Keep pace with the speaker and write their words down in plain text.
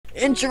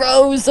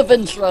Intros of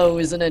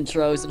intros and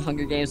intros and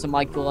Hunger Games and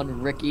Mickeal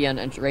and Ricky and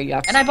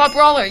Radioactive. And I bought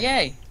Brawler,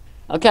 yay!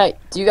 Okay,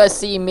 do you guys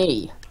see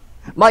me?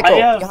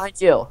 Mickeal, behind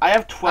you. I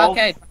have 12.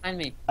 Okay, behind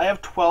me. I have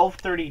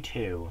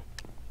 1232.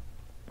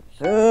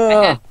 I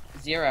had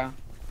 0.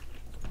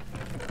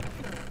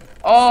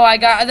 Oh, I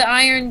got the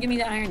iron. Give me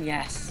the iron.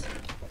 Yes.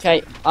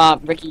 Okay,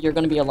 Ricky, you're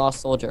gonna be a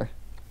lost soldier.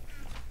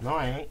 No,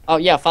 I ain't. Oh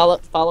yeah, follow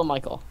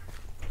Mickeal.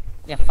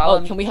 Yeah, follow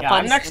me. Can we Yeah,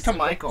 find I'm next to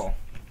Mickeal.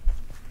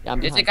 Yeah, I'm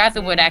There's a behind. guy with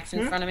a wood axe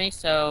in front of me,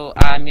 so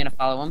I'm gonna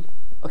follow him.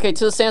 Okay,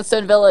 to the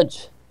Sandstone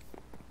Village.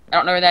 I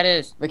don't know where that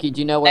is. Ricky,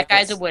 do you know where That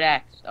guy's a wood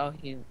axe. Oh,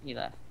 he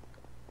left.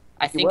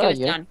 I think where it are was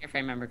you? down here if I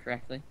remember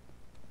correctly.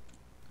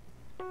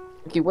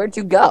 Ricky, where'd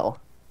you go?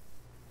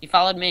 He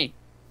followed me.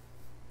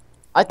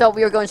 I thought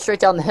we were going straight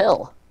down the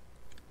hill.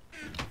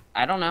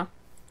 I don't know.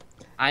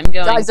 I'm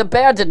going. Guys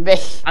abandoned me.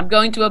 I'm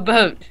going to a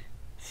boat.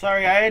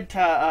 Sorry, I had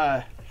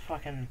to,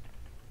 fucking...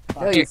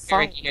 No, you Here, fine.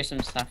 Ricky, here's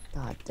some stuff.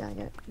 God dang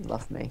it, you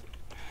left me.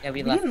 Yeah,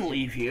 we We left. didn't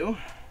leave you.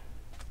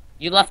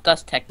 You left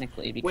us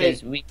technically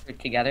because we were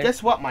together.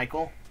 Guess what,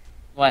 Mickeal?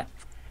 What?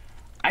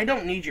 I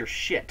don't need your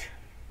shit.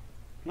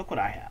 Look what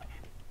I have.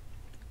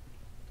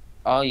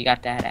 Oh, you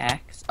got that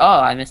axe. Oh,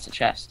 I missed a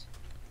chest.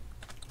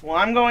 Well,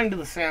 I'm going to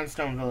the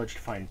Sandstone Village to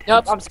find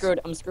Nope, Tim. I'm screwed.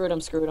 I'm screwed.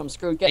 I'm screwed. I'm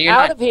screwed. Get You're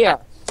out not- of here.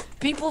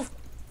 People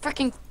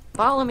freaking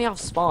follow me off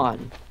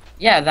spawn.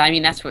 Yeah, I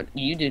mean that's what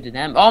you do to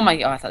them. Oh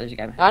my! Oh, I thought there was a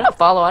guy behind. I don't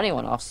follow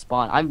anyone off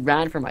spawn. I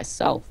ran for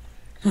myself.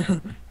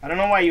 I don't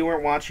know why you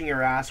weren't watching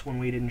your ass when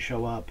we didn't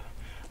show up.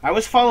 I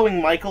was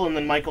following Mickeal, and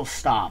then Mickeal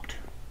stopped.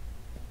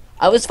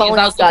 I was following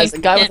I you was guys. looking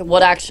A guy for with a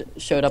wood axe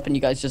showed up, and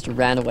you guys just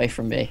ran away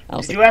from me. I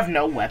was Did like, you have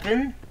no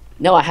weapon?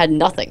 no, I had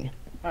nothing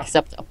Oh.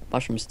 except a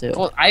mushroom stew.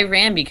 Well, I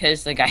ran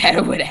because the guy had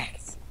a wood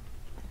axe.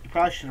 You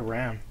probably should have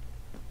ran.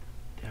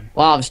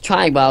 Well, I was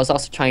trying, but I was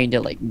also trying to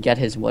like get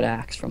his wood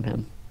axe from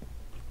him.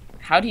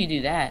 How do you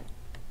do that?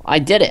 I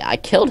did it. I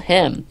killed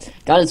him,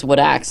 got his wood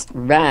axe,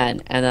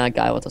 ran, and then a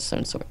guy with a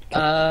stone sword.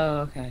 Oh,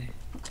 okay.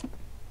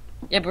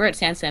 Yeah, but we're at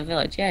Sandstone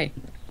Village. Yay.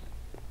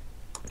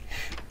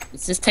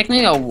 This is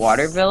technically a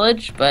water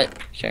village, but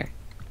sure.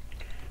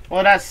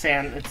 Well, it has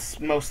sand. It's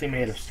mostly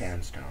made of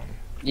sandstone.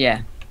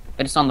 Yeah,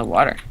 but it's on the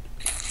water.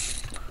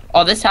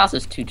 Oh, this house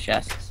is 2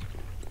 chests.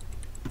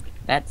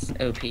 That's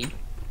OP.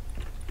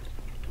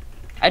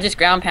 I just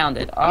ground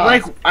pounded.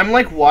 Oh, I'm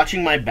like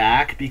watching my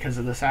back because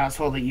of this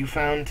asshole that you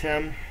found,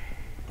 Tim.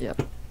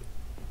 Yep.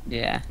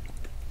 yeah.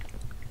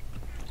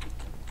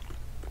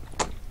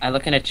 I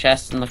look in a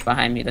chest and look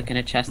behind me. Look in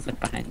a chest, look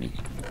behind me.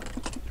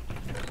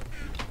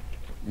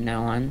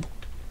 No one.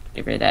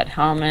 Get rid of that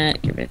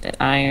helmet. Get rid of that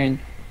iron.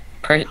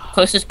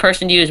 Closest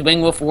person to you is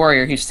Wing Wolf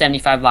Warrior, who's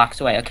 75 blocks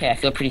away. Okay, I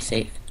feel pretty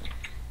safe.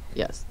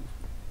 Yes.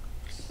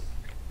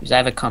 Because I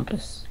have a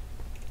compass.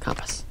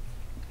 Compass.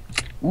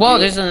 Whoa,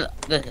 there's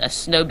a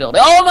snow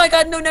building. Oh my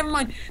god, no, never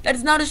mind. That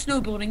is not a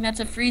snow building. That's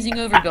a freezing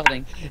over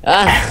building.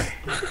 Ah.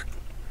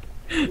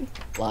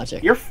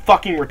 Logic. You're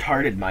fucking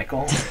retarded,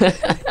 Mickeal.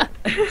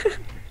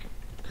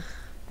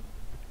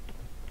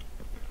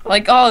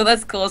 Like, oh,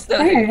 that's cool. Snow.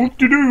 What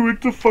to do?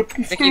 It's a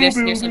fucking Ricky,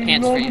 here's some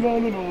pants for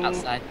you.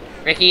 Outside.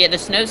 Ricky, the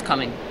snow's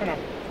coming. I know.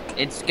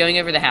 It's going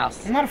over the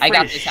house. I'm not I afraid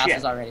got of those shit.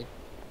 houses already.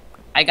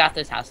 I got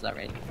those houses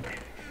already.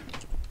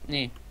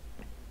 Yeah.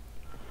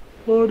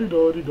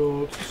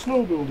 La-di-da-di-da, it's a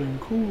snow building,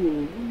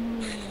 cool.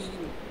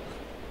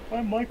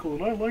 I'm Mickeal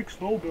and I like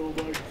snow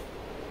buildings.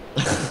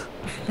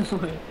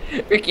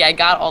 Ricky, I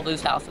got all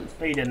those houses.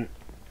 No, you didn't.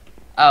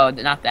 Oh,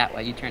 not that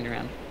way. You turned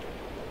around.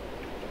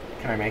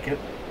 Can I make it?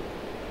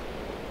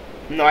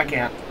 No, I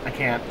can't. I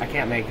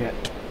can't make it.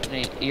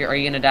 Wait, are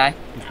you gonna die?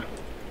 No.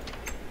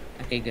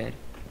 Okay, good.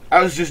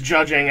 I was just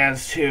judging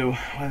as to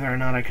whether or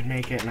not I could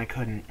make it, and I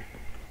couldn't.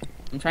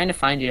 I'm trying to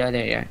find you. Oh,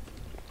 there you are.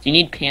 Do you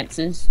need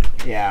pantses?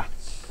 Yeah.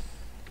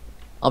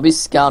 I'll be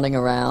scouting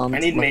around. I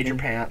need looking. major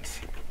pants.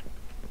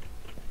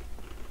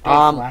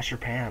 Don't flash your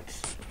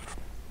pants.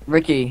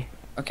 Ricky,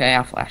 Okay,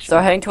 I'll flash.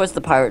 start heading towards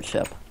the pirate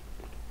ship.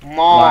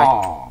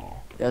 Maw.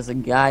 There's a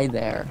guy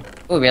there.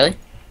 Oh, really?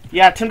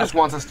 Yeah, Tim just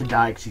wants us to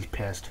die because he's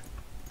pissed.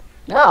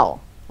 No,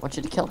 I want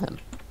you to kill him.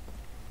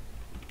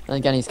 And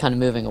again, he's kind of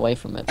moving away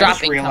from it. I just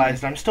Dropping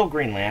realized I'm still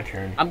Green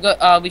Lantern.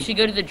 We should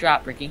go to the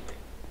drop, Ricky.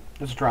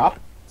 Let's drop?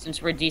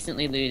 Since we're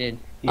decently looted.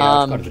 Yeah,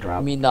 let's go to the drop.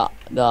 I mean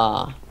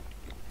the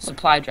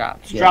Supply drop.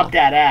 Let's yeah. drop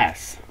that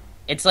ass.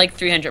 It's like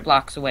 300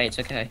 blocks away. It's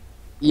okay.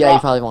 yeah, Drop- you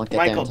probably won't get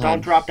there in Mickeal, time. don't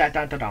drop that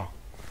dun-dun-dun.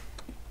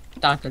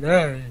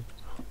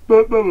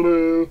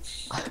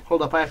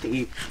 Hold up, I have to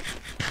eat.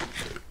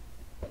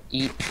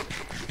 Eat.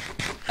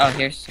 Oh,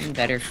 here's some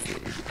better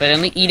food. But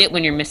only eat it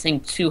when you're missing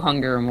 2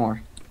 hunger or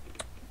more.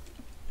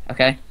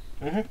 Okay?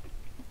 Mhm.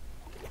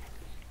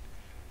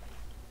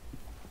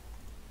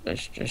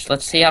 Just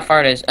let's see how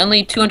far it is.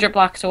 Only 200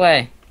 blocks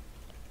away.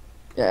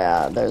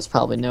 Yeah, there's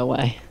probably no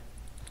way.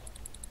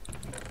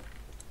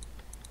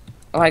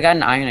 Oh, I got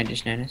an iron, I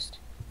just noticed.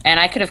 And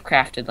I could have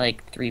crafted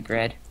like 3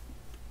 bread.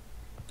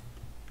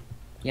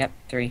 Yep,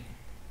 3.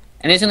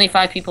 And there's only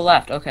 5 people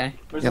left. Okay.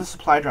 Where's Yep. the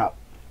supply drop?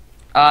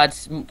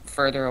 It's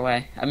further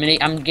away.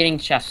 I'm getting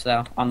chests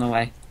though on the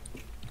way.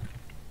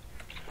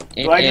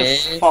 It Do I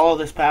just is- follow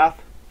this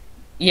path?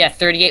 Yeah,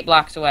 38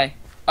 blocks away.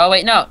 Oh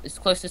wait, no, it's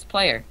closest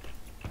player.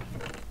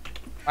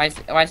 Why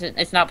is it?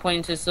 It's not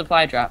pointing to the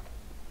supply drop.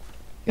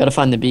 You gotta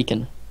find the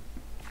beacon.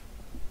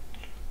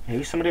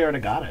 Maybe somebody already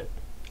got it.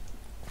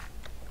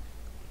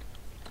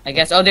 I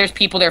guess. Oh, there's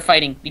people there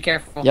fighting. Be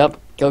careful. Yep,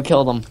 go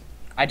kill them.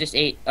 I just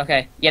ate.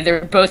 Okay. Yeah,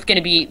 they're both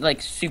gonna be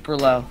like super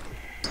low.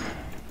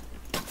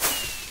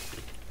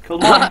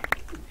 Killed one.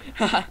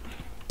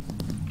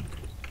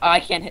 Oh, I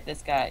can't hit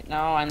this guy. No,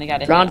 I only got to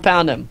hit Ground him.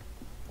 pound him.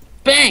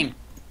 Bang!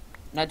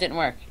 No, it didn't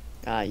work.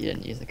 Ah, you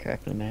didn't use it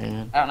correctly,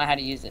 man. I don't know how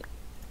to use it.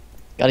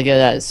 Gotta get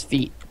it at his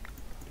feet.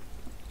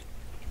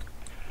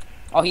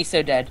 Oh, he's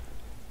so dead.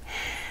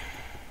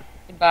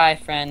 Goodbye,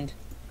 friend.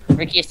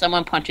 Ricky, if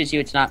someone punches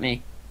you, it's not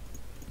me.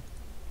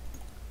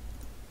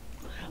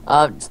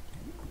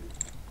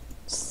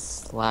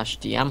 Slash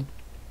DM.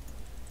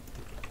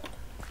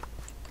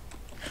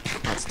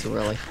 That's too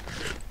early.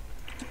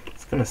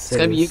 It's gonna It's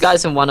gonna be you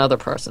guys and one other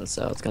person,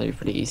 so it's gonna be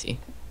pretty easy.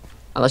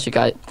 Unless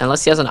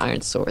he has an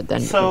iron sword,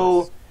 then.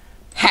 So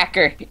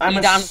Hacker. I'm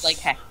Edam's like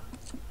hack.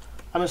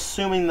 I'm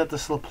assuming that the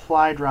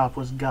supply drop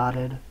was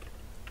gotted.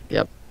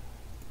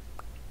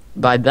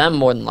 By them,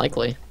 more than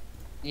likely.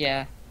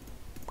 Yeah.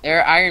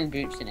 There are iron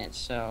boots in it,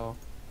 so.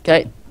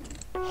 Okay.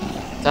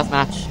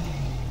 Deathmatch.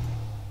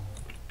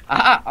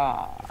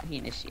 He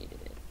initiated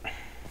it.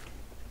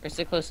 Where's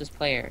the closest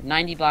player?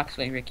 90 blocks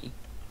away, Ricky.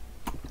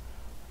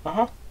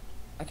 Uh-huh.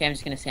 Okay, I'm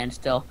just gonna stand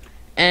still.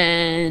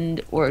 And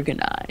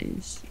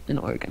organize.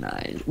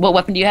 What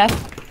weapon do you have?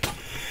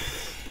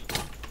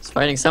 He's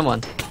fighting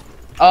someone.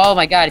 Oh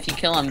my god, if you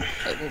kill him,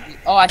 it will be...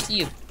 Oh, I see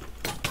you.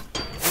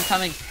 I'm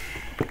coming.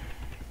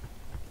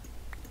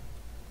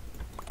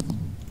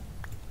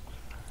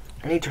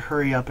 I need to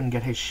hurry up and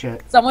get his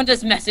shit. Someone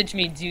just messaged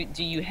me,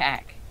 do you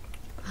hack?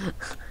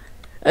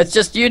 It's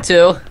just you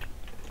two.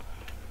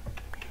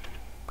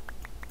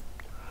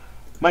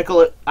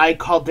 Michael, I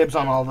called dibs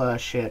on all the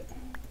shit.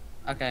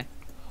 Okay.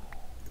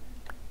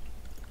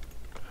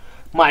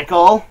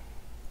 Michael,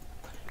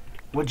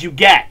 what'd you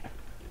get?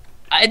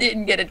 I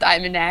didn't get a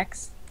diamond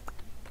axe.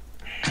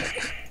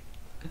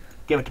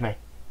 Give it to me.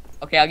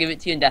 Okay, I'll give it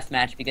to you in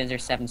deathmatch because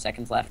there's 7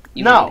 seconds left.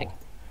 You No. can pick-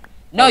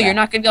 No, Okay. you're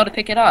not gonna be able to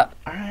pick it up.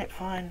 Alright,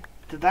 fine.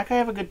 Did that guy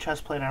have a good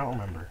chest plate? I don't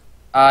remember.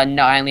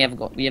 No, I only have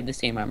gold. We have the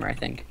same armor, I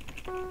think.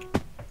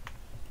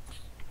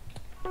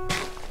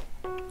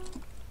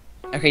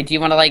 Okay, do you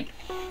want to, like,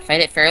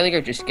 fight it fairly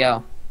or just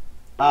go?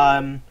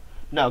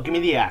 No, give me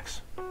the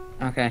axe.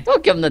 Okay.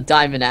 Don't give him the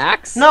diamond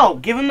axe. No,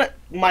 give him the...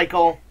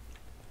 Michael.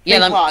 Yeah,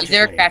 Think is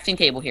there a logically. crafting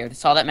table here?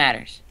 That's all that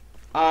matters.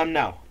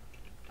 No.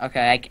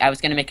 Okay, I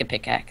was gonna make a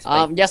pickaxe.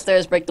 But Yes, there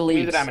is. Break the Give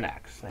me leaves. the diamond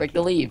axe. Thank Break you.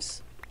 the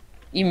leaves.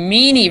 you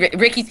meanie.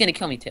 Ricky's gonna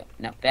kill me, too.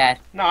 No, bad.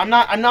 No, I'm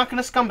not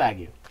gonna scumbag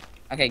you.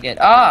 Okay, good.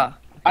 Oh!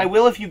 I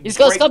will if you He's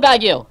gonna break...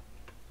 scumbag you.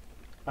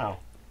 Oh.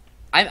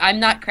 I'm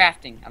not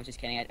crafting. I was just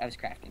kidding. I was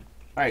crafting.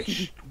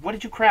 Alright, what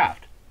did you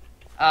craft?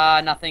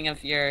 Nothing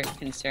of your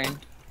concern.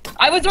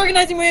 I was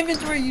organizing my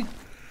inventory, you...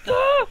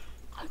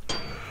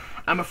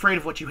 I'm afraid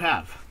of what you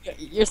have.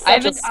 You're such I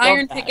have a an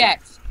iron scumbag.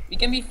 pickaxe. We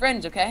can be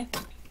friends, okay?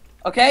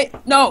 Okay?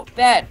 No,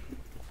 bad.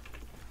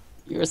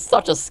 You're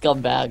such a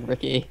scumbag,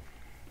 Ricky.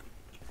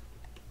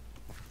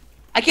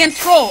 I can't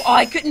scroll. Oh,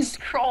 I couldn't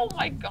scroll.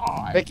 My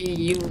God. Ricky,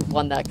 you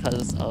won that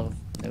because of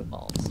no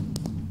balls.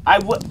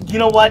 You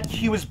know what?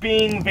 He was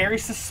being very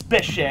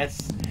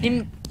suspicious.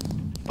 It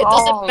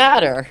doesn't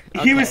matter.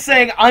 He was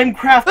saying, I'm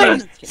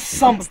crafting Stay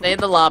something. in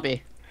the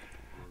lobby.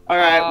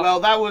 Alright, well,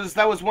 that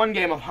was one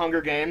game of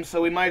Hunger Games,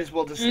 so we might as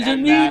well just It's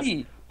end that.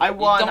 me. I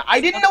won. don't-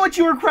 I didn't know what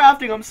you were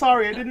crafting. I'm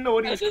sorry. I didn't know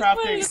what he I was just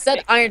crafting. You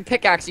said iron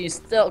pickaxe, and you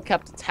still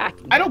kept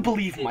attacking. I don't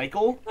believe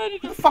Michael. Who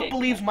the fuck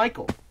believes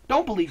Michael?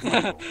 Don't believe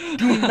Michael.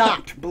 Do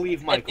not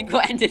believe I think Michael.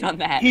 we'll end it on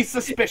that. He's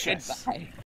suspicious. Goodbye.